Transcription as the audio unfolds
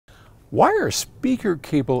Why are speaker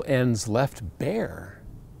cable ends left bare?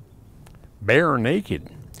 Bare naked.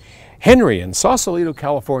 Henry in Sausalito,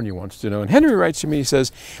 California wants to know, and Henry writes to me, he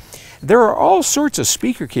says, there are all sorts of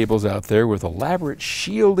speaker cables out there with elaborate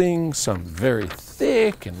shielding, some very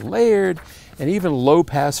thick and layered, and even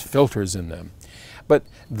low-pass filters in them. But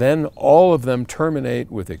then all of them terminate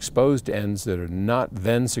with exposed ends that are not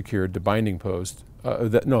then secured to binding posts,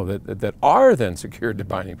 that are then secured to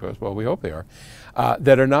binding posts, well, we hope they are,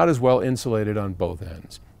 that are not as well insulated on both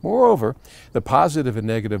ends. Moreover, the positive and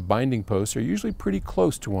negative binding posts are usually pretty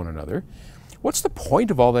close to one another. What's the point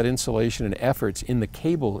of all that insulation and efforts in the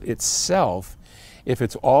cable itself if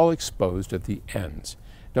it's all exposed at the ends?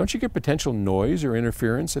 Don't you get potential noise or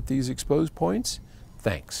interference at these exposed points?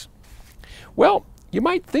 Thanks. Well, you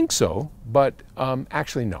might think so, but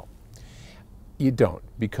actually no. You don't,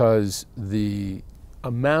 because the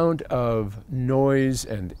amount of noise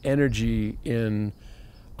and energy in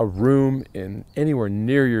a room in anywhere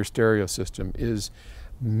near your stereo system is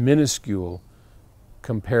minuscule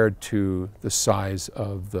compared to the size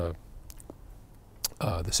of the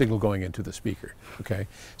signal going into the speaker. Okay,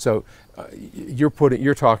 so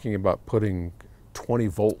you're talking about putting 20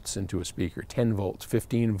 volts into a speaker, 10 volts,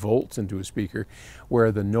 15 volts into a speaker,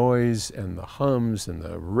 where the noise and the hums and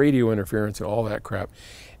the radio interference and all that crap,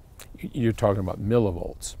 you're talking about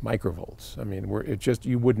millivolts, microvolts. I mean,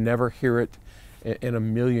 you would never hear it in a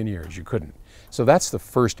million years. You couldn't. So that's the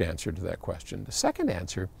first answer to that question. The second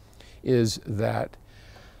answer is that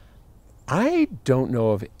I don't know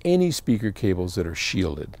of any speaker cables that are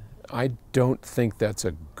shielded. I don't think that's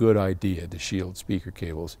a good idea to shield speaker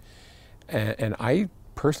cables. And I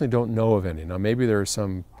personally don't know of any. Now maybe there are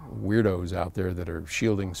some weirdos out there that are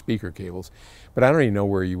shielding speaker cables, but I don't even know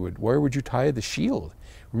where would you tie the shield?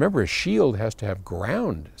 Remember, a shield has to have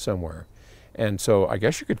ground somewhere. And so I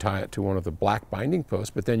guess you could tie it to one of the black binding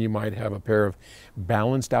posts, but then you might have a pair of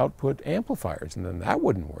balanced output amplifiers, and then that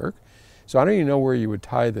wouldn't work. So I don't even know where you would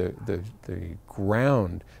tie the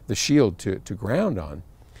shield to ground on.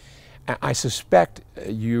 I suspect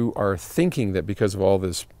you are thinking that because of all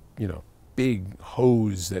this, big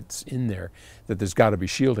hose that's in there, that there's got to be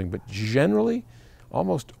shielding, but generally,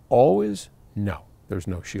 almost always, no, there's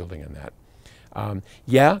no shielding in that.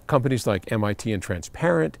 Yeah, companies like MIT and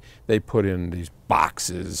Transparent, they put in these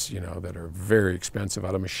boxes, that are very expensive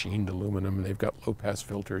out of machined aluminum, and they've got low-pass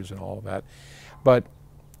filters and all of that. But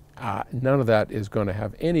none of that is going to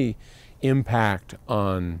have any impact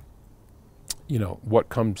on, what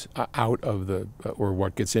comes out of or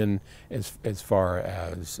what gets in as far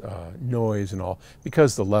as noise and all,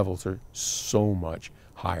 because the levels are so much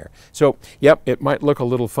higher. So, yep, it might look a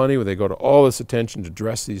little funny when they go to all this attention to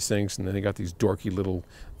dress these things, and then they got these dorky little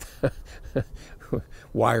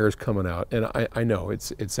wires coming out. And I know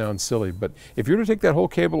it sounds silly, but if you were to take that whole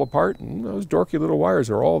cable apart, those dorky little wires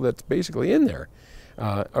are all that's basically in there.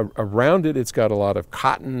 Around it, it's got a lot of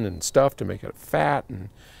cotton and stuff to make it fat, and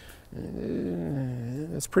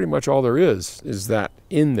that's pretty much all there is that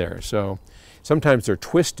in there. So sometimes they're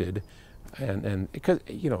twisted, and because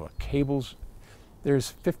cables,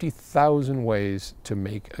 there's 50,000 ways to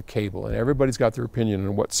make a cable, and everybody's got their opinion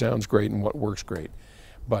on what sounds great and what works great.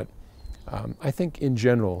 But I think in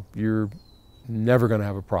general, you're never going to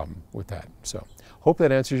have a problem with that. So hope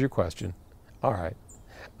that answers your question. All right,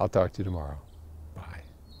 I'll talk to you tomorrow. Bye.